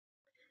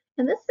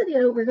In this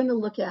video, we're going to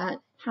look at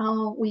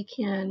how we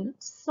can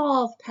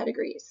solve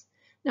pedigrees.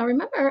 Now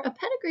remember, a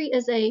pedigree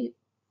is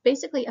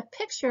basically a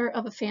picture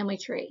of a family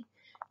tree.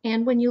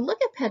 And when you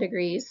look at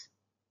pedigrees,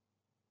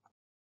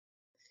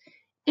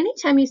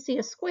 anytime you see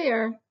a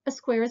square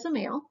is a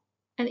male.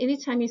 And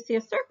anytime you see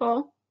a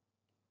circle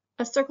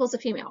is a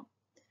female.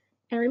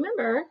 And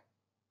remember,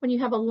 when you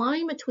have a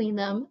line between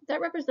them,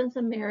 that represents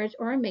a marriage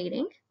or a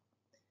mating.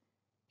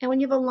 And when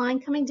you have a line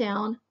coming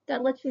down,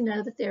 that lets you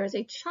know that there is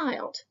a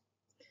child.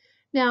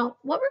 Now,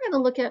 what we're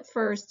going to look at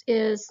first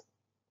is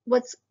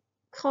what's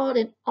called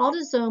an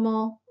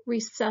autosomal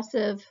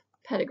recessive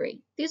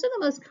pedigree. These are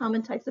the most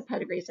common types of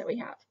pedigrees that we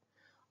have.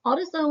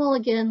 Autosomal,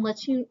 again,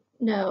 lets you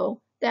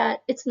know that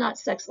it's not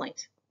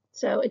sex-linked.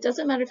 So it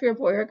doesn't matter if you're a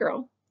boy or a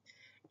girl.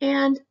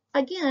 And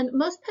again,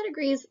 most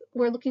pedigrees,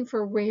 we're looking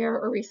for rare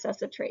or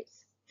recessive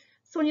traits.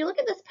 So when you look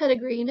at this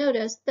pedigree,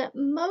 notice that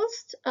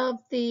most of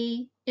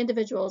the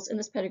individuals in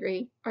this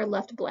pedigree are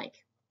left blank.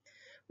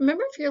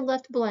 Remember, if you're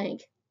left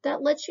blank,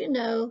 that lets you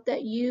know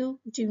that you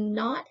do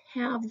not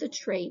have the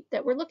trait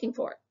that we're looking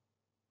for.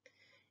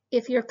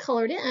 If you're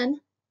colored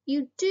in,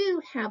 you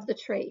do have the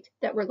trait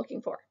that we're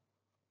looking for.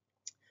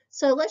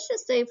 So let's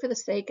just say, for the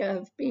sake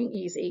of being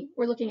easy,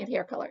 we're looking at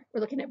hair color.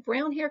 We're looking at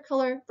brown hair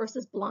color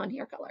versus blonde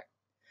hair color.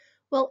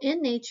 Well,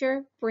 in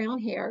nature, brown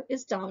hair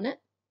is dominant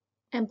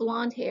and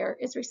blonde hair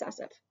is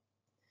recessive.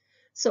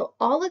 So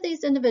all of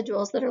these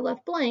individuals that are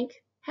left blank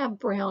have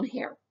brown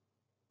hair.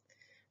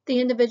 The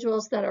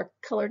individuals that are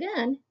colored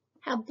in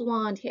have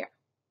blonde hair.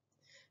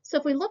 So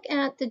if we look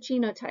at the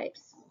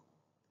genotypes,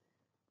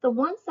 the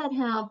ones that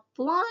have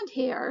blonde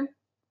hair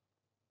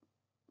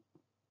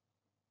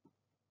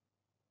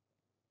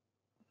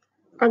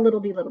are little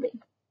b, little b.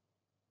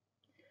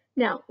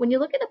 Now, when you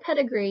look at a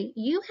pedigree,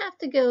 you have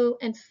to go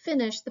and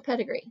finish the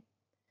pedigree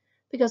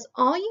because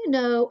all you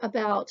know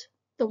about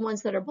the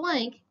ones that are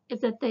blank is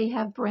that they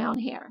have brown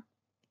hair.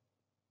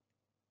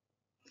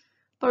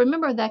 But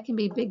remember, that can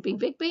be big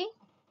B,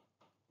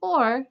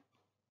 or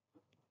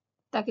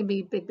that can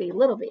be big B,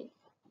 little b.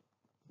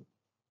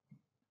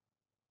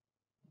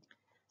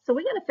 So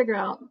we got to figure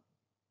out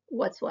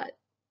what's what.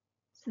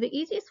 So the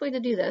easiest way to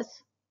do this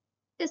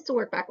is to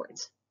work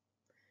backwards.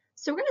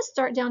 So we're going to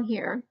start down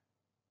here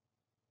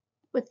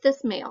with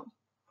this male.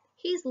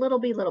 He's little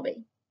b, little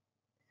b.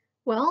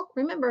 Well,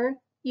 remember,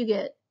 you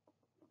get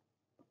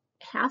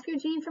half your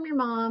gene from your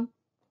mom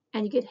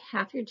and you get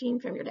half your gene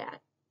from your dad.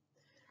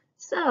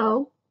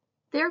 So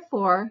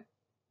therefore,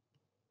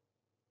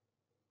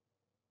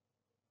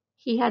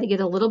 he had to get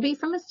a little b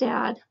from his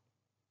dad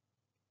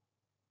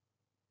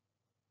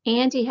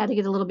and he had to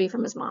get a little b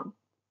from his mom.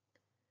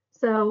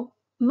 So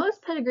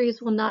most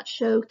pedigrees will not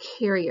show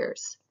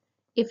carriers.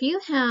 If you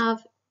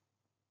have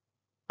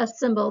a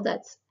symbol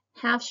that's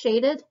half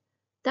shaded,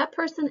 that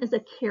person is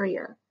a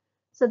carrier.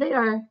 So they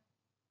are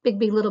big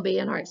B, little b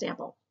in our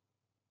example.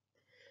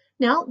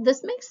 Now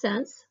this makes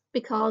sense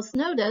because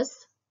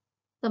notice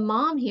the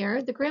mom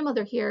here, the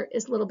grandmother here,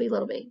 is little b,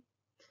 little b.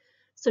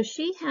 So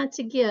she had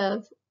to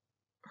give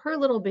her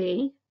little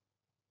b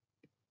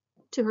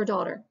to her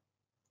daughter.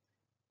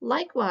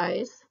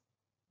 Likewise,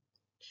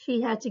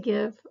 she had to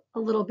give a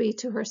little b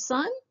to her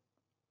son.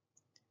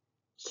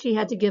 She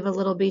had to give a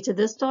little b to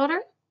this daughter.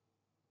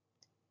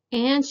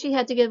 And she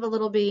had to give a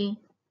little b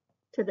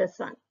to this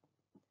son.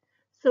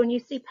 So when you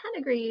see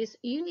pedigrees,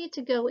 you need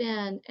to go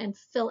in and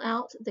fill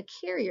out the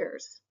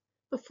carriers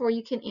before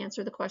you can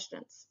answer the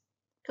questions.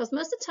 Because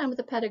most of the time with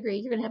a pedigree,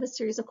 you're going to have a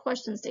series of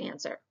questions to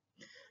answer.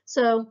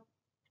 So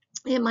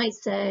it might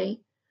say,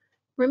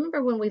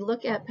 remember when we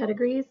look at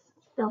pedigrees,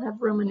 they'll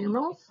have Roman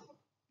numerals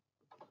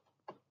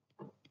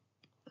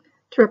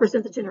to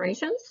represent the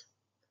generations.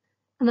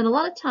 And then a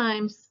lot of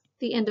times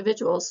the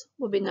individuals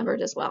will be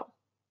numbered as well.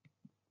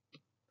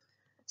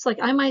 So like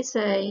I might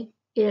say,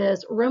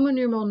 is Roman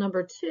numeral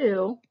number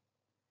 2,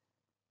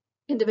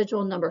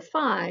 individual number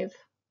 5,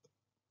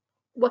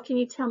 what can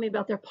you tell me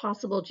about their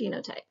possible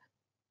genotype?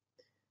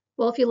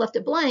 Well, if you left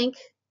it blank,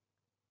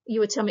 you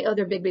would tell me, oh,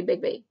 they're big B,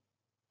 big B.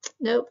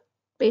 Nope.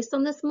 Based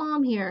on this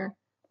mom here,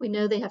 we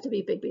know they have to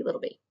be big B,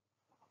 little b.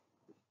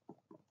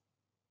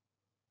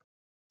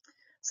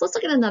 So let's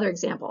look at another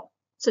example.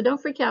 So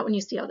don't freak out when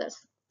you see all this.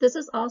 This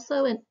is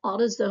also an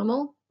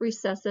autosomal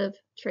recessive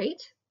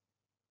trait.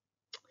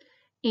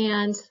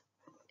 And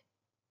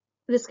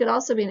this could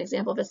also be an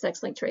example of a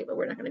sex-linked trait, but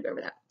we're not going to go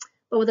over that.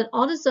 But with an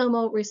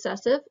autosomal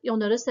recessive, you'll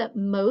notice that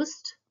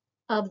most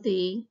of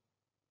the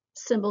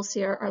symbols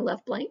here are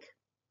left blank,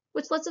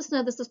 which lets us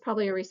know this is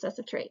probably a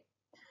recessive trait.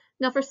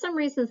 Now, for some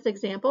reason, this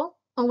example,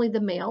 only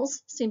the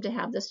males seem to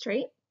have this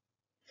trait.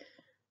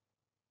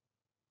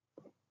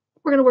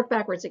 We're going to work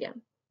backwards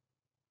again.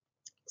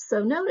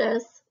 So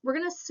notice, we're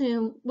going to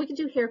assume, we can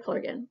do hair color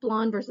again,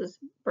 blonde versus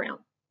brown.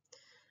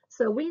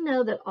 So we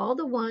know that all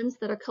the ones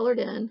that are colored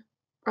in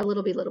are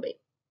little b, little b.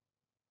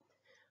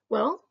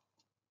 Well,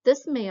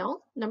 this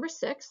male, number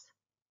 6,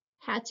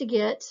 had to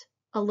get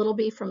a little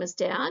b from his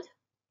dad.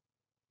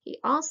 He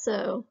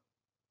also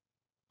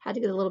had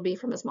to get a little b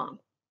from his mom.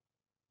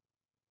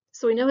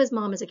 So we know his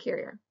mom is a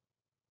carrier.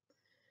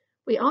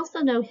 We also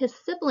know his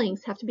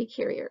siblings have to be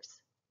carriers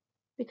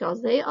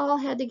because they all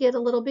had to get a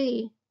little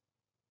b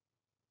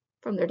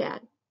from their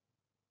dad.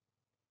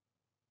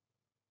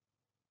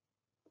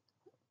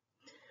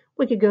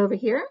 We could go over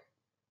here.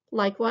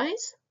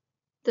 Likewise,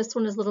 this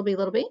one is little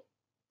b,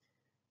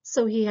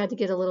 so he had to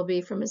get a little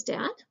b from his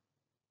dad,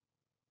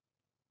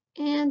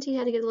 and he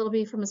had to get a little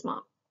b from his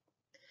mom.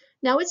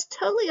 Now, it's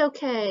totally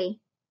okay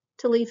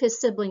to leave his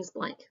siblings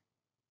blank.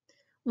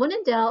 When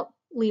in doubt,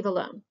 leave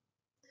alone,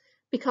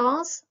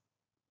 because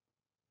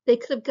they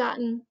could have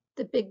gotten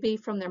the big B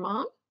from their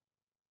mom,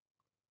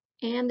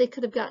 and they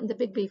could have gotten the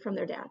big B from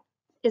their dad.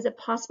 Is it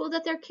possible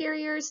that they're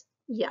carriers?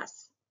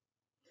 Yes.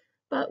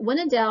 But when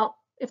in doubt,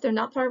 if they're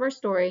not part of our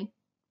story,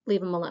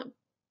 leave them alone.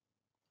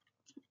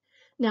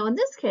 Now, in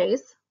this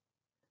case,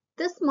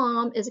 this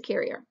mom is a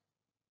carrier.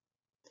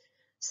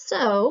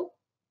 So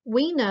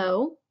we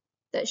know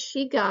that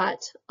she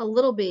got a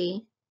little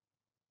b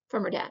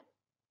from her dad.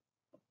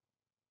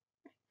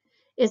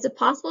 Is it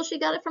possible she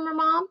got it from her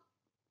mom?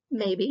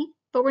 Maybe,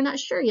 but we're not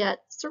sure yet.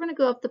 So we're going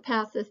to go up the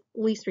path of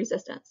least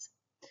resistance.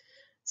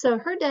 So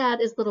her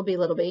dad is little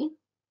b.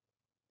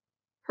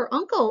 Her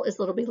uncle is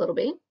little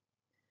b.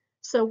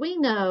 So we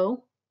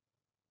know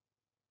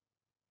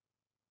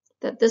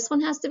that this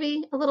one has to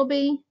be a little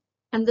b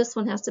and this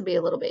one has to be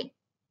a little b.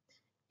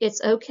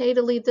 It's okay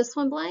to leave this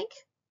one blank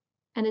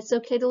and it's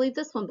okay to leave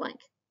this one blank.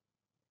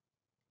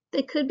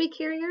 They could be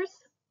carriers,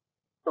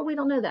 but we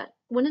don't know that.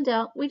 When in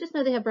doubt, we just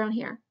know they have brown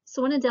hair.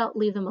 So when in doubt,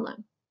 leave them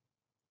alone.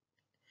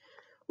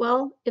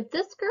 Well, if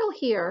this girl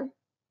here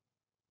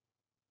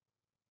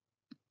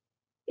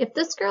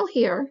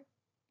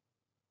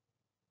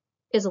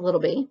is a little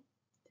b,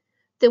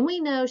 then we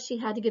know she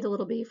had to get a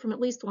little b from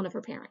at least one of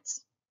her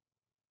parents.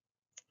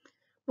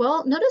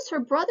 Well, notice her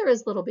brother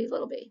is little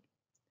b,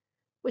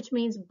 which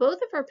means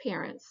both of her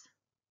parents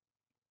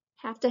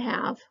have to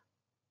have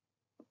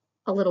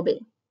a little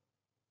b.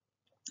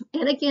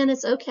 And again,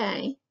 it's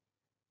okay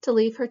to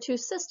leave her two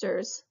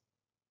sisters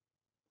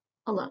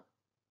alone.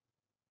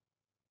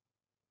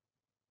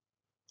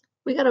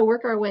 We got to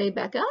work our way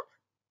back up.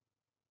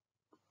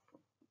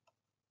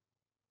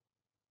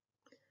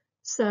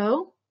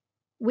 So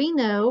we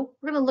know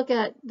we're going to look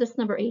at this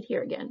number 8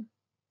 here again.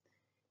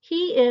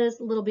 He is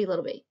little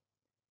b.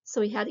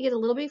 So he had to get a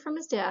little b from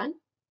his dad,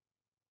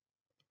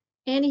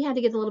 and he had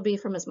to get a little b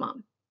from his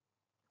mom.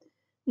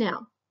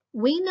 Now,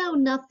 we know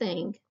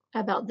nothing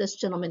about this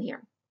gentleman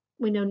here.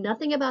 We know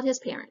nothing about his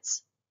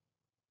parents.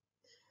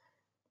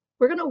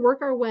 We're going to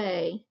work our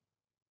way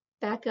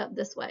back up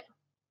this way.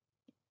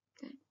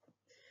 Okay.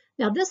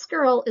 Now, this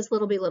girl is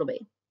little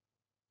b.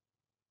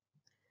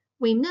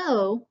 We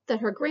know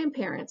that her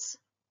grandparents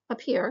up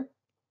here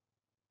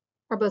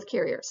are both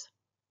carriers.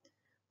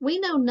 We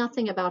know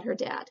nothing about her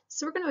dad,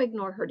 so we're going to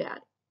ignore her dad.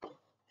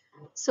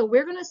 So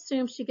we're going to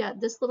assume she got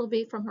this little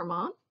b from her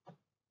mom,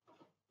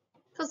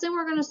 because then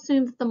we're going to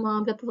assume that the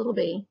mom got the little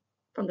b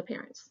from the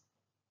parents.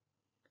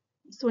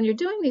 So when you're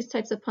doing these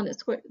types of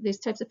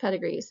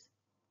pedigrees,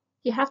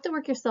 you have to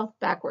work yourself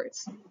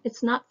backwards.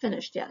 It's not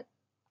finished yet.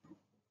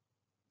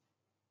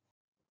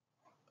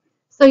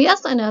 So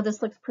yes, I know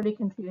this looks pretty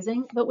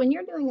confusing, but when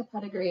you're doing a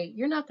pedigree,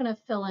 you're not going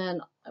to fill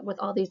in with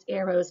all these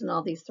arrows and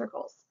all these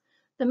circles.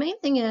 The main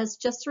thing is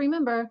just to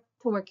remember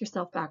to work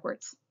yourself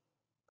backwards.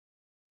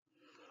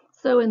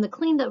 So in the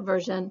cleaned up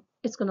version,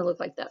 it's going to look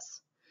like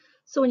this.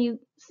 So when you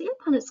see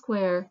a Punnett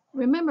square,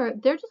 remember,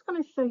 they're just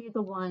going to show you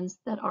the ones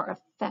that are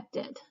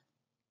affected.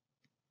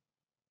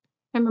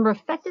 And remember,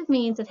 affected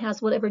means it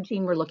has whatever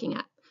gene we're looking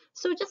at.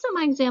 So just in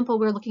my example,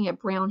 we're looking at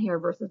brown hair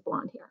versus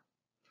blonde hair.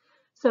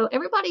 So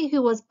everybody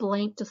who was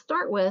blank to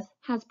start with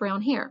has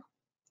brown hair.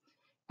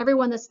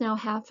 Everyone that's now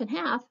half and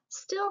half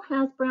still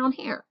has brown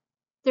hair.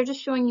 They're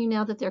just showing you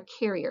now that they're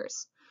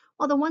carriers,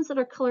 while the ones that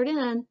are colored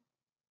in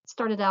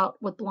started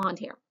out with blonde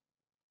hair.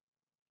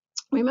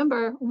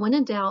 Remember, when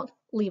in doubt,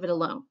 leave it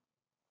alone.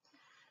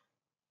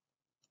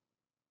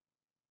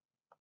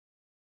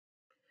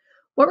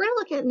 What we're going to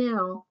look at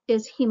now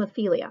is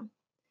hemophilia.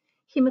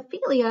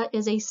 Hemophilia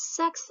is a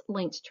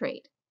sex-linked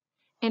trait.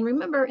 And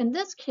remember, in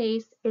this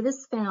case, it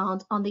is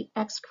found on the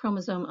X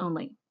chromosome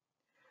only.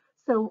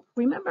 So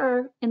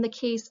remember, in the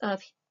case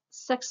of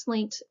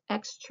sex-linked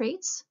X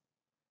traits,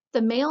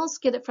 the males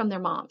get it from their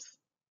moms,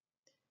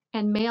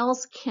 and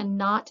males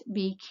cannot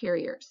be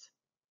carriers.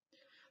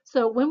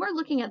 So when we're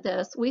looking at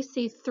this, we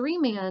see 3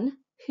 men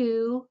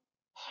who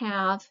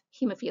have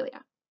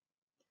hemophilia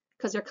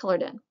because they're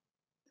colored in.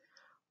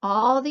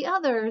 All the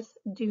others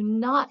do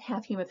not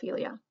have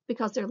hemophilia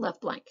because they're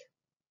left blank.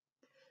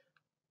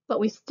 But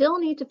we still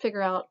need to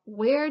figure out,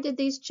 where did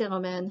these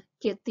gentlemen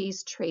get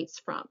these traits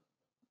from?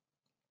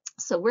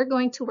 So we're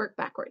going to work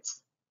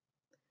backwards.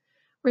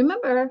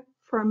 Remember,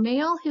 for a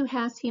male who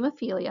has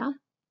hemophilia,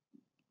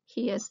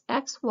 he is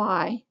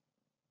XY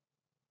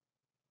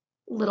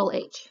little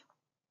h.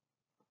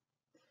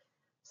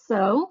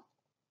 So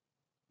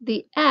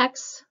the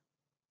X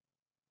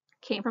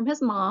came from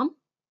his mom,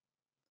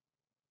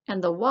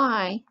 and the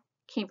Y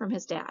came from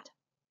his dad.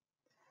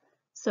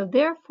 So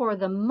therefore,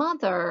 the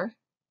mother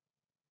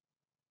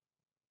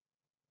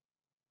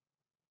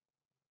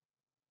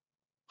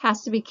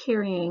has to be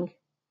carrying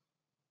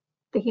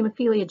the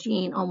hemophilia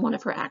gene on one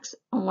of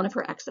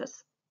her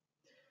X's.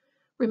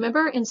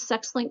 Remember, in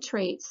sex-linked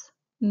traits,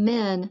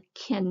 men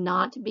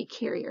cannot be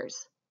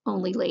carriers,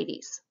 only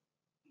ladies.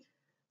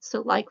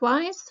 So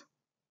likewise,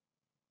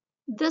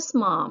 this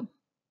mom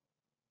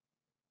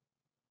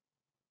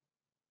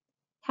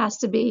has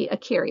to be a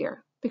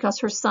carrier because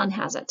her son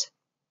has it.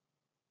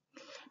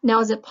 Now,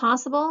 is it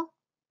possible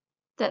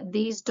that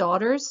these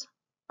daughters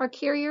are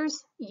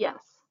carriers? Yes.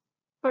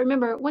 But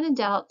remember, when in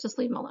doubt, just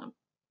leave them alone.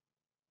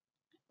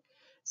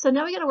 So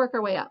now we got to work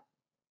our way up.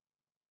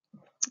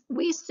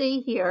 We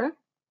see here,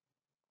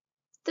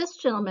 this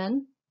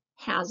gentleman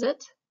has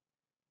it,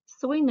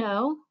 so we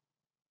know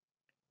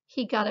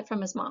he got it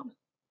from his mom.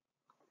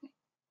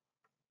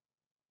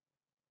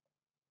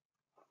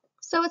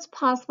 So it's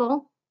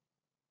possible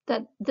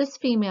that this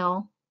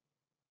female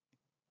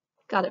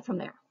got it from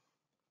there.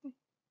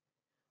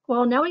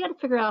 Well, now we got to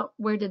figure out,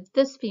 where did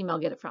this female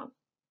get it from?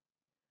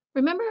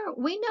 Remember,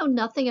 we know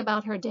nothing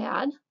about her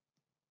dad,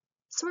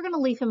 so we're going to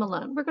leave him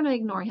alone. We're going to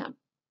ignore him.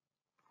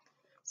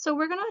 So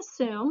we're going to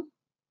assume,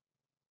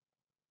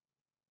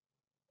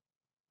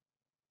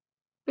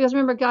 because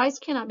remember, guys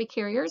cannot be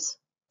carriers,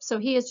 so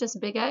he is just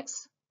big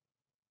X,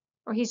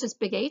 or he's just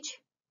big H.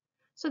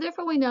 So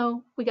therefore we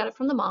know we got it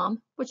from the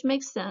mom, which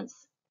makes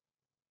sense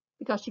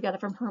because she got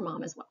it from her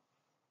mom as well.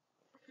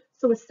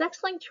 So with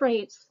sex-linked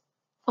traits,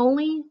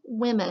 only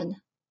women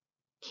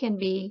can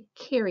be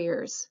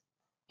carriers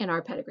in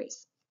our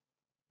pedigrees.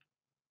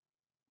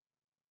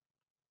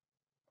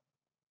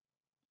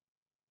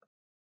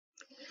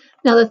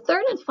 Now the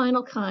third and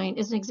final kind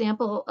is an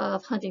example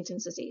of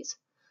Huntington's disease.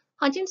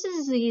 Huntington's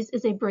disease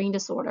is a brain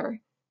disorder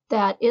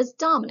that is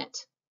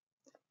dominant.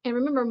 And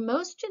remember,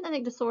 most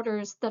genetic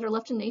disorders that are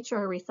left in nature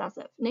are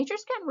recessive.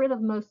 Nature's gotten rid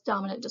of most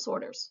dominant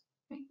disorders,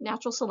 okay?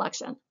 Natural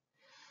selection.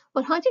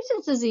 But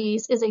Huntington's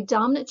disease is a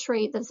dominant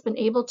trait that's been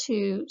able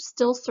to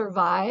still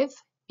survive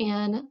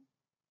in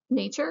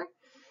nature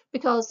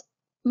because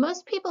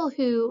most people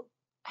who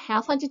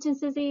have Huntington's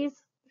disease,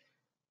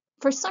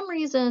 for some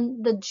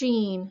reason, the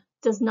gene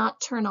does not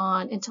turn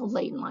on until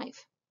late in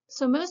life.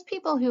 So most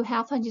people who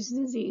have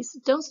Huntington's disease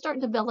don't start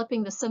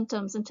developing the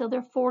symptoms until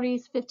their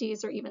 40s,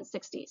 50s, or even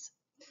 60s.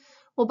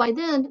 Well, by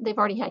then, they've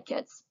already had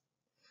kids.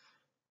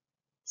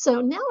 So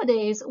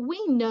nowadays,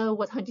 we know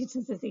what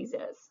Huntington's disease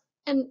is.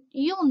 And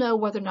you'll know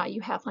whether or not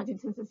you have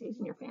Huntington's disease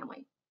in your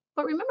family.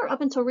 But remember,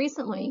 up until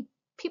recently,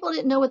 people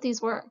didn't know what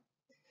these were.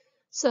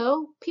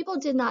 So people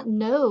did not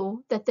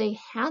know that they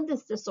had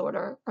this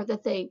disorder or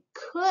that they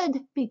could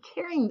be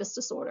carrying this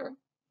disorder.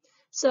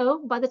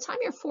 So by the time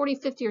you're 40,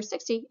 50, or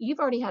 60, you've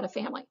already had a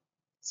family.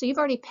 So you've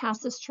already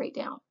passed this trait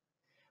down.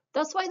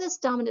 That's why this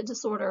dominant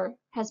disorder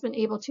has been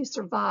able to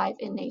survive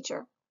in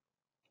nature.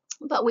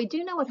 But we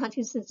do know what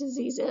Huntington's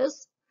disease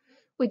is.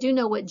 We do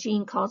know what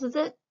gene causes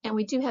it, and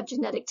we do have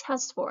genetic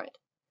tests for it.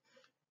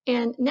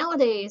 And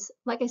nowadays,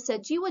 like I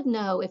said, you would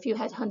know if you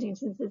had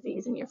Huntington's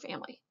disease in your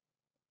family.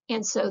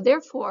 And so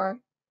therefore,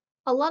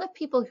 a lot of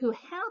people who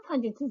have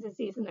Huntington's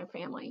disease in their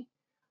family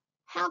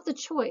have the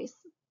choice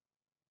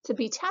to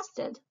be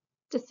tested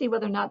to see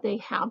whether or not they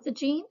have the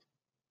gene.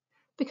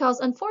 Because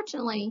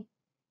unfortunately,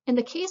 in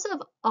the case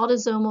of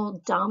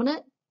autosomal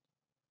dominant,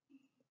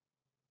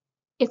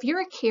 if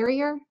you're a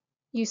carrier,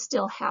 you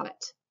still have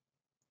it.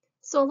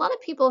 So a lot of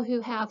people who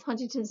have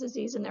Huntington's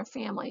disease in their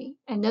family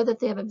and know that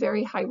they have a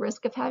very high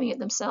risk of having it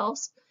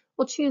themselves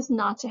will choose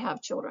not to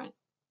have children.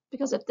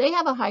 Because if they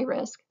have a high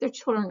risk, their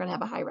children are going to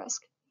have a high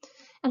risk.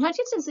 And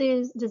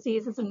Huntington's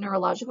disease is a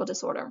neurological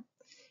disorder.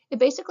 It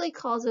basically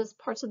causes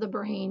parts of the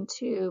brain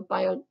to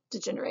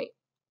biodegenerate.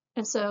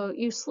 And so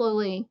you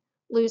slowly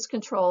lose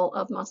control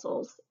of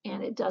muscles,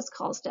 and it does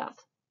cause death.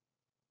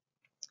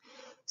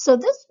 So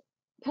this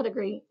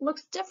pedigree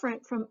looks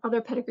different from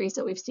other pedigrees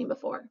that we've seen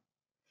before,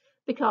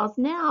 because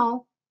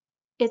now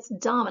it's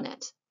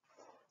dominant.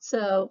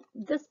 So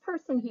this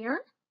person here,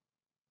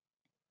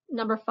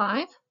 number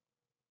 5,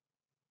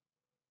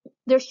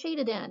 they're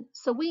shaded in.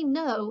 So we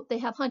know they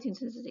have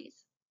Huntington's disease.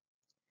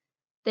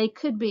 They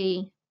could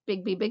be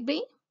big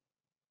B,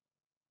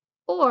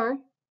 or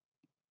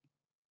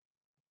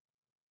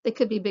they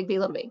could be big B,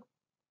 little b.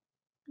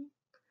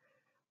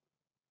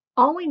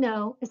 All we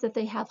know is that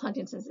they have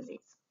Huntington's disease.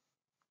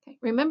 Okay.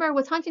 Remember,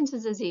 with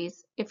Huntington's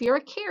disease, if you're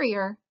a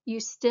carrier, you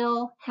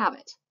still have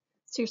it.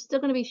 So you're still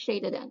going to be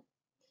shaded in.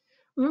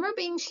 Remember,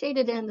 being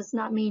shaded in does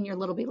not mean you're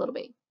little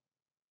b.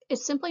 It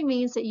simply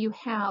means that you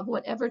have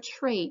whatever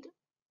trait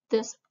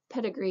this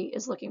pedigree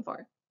is looking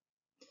for.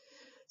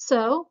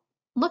 So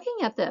looking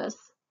at this,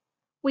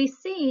 we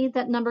see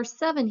that number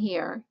 7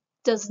 here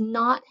does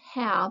not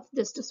have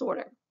this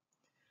disorder.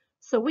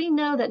 So we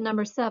know that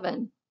number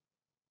 7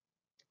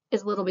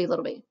 is little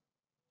b.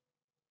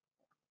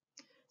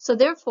 So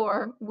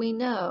therefore, we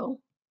know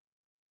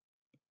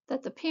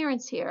that the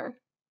parents here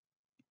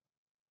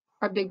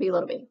are big B,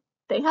 little b.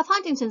 They have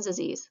Huntington's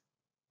disease.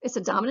 It's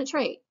a dominant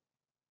trait.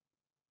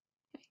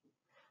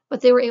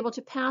 But they were able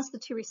to pass the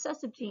 2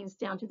 recessive genes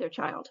down to their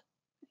child.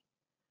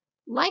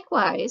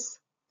 Likewise,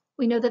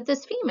 we know that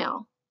this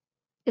female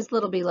is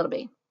little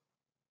b.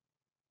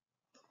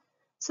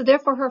 So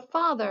therefore her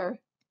father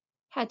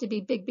had to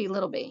be big B,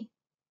 little b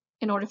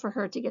in order for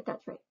her to get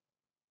that trait.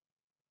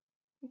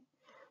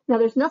 Now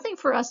there's nothing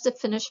for us to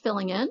finish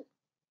filling in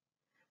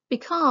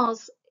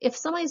because if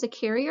somebody's a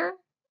carrier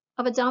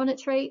of a dominant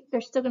trait,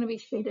 they're still going to be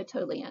shaded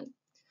totally in.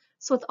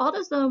 So with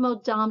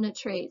autosomal dominant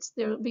traits,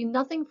 there will be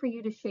nothing for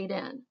you to shade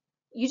in.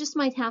 You just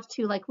might have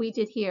to, like we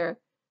did here,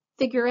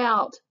 figure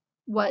out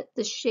what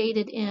the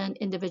shaded in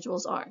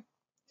individuals are.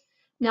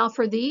 Now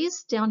for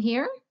these down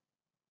here,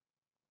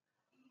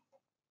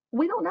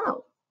 we don't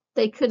know.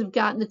 They could have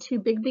gotten the two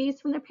big B's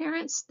from their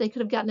parents. They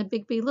could have gotten a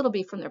big B, little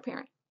b from their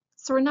parent.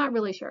 So we're not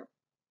really sure.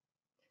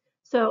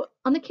 So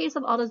on the case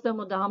of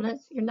autosomal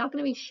dominance, you're not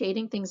going to be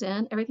shading things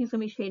in. Everything's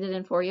going to be shaded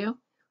in for you.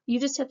 You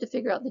just have to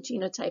figure out the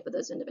genotype of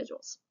those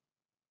individuals.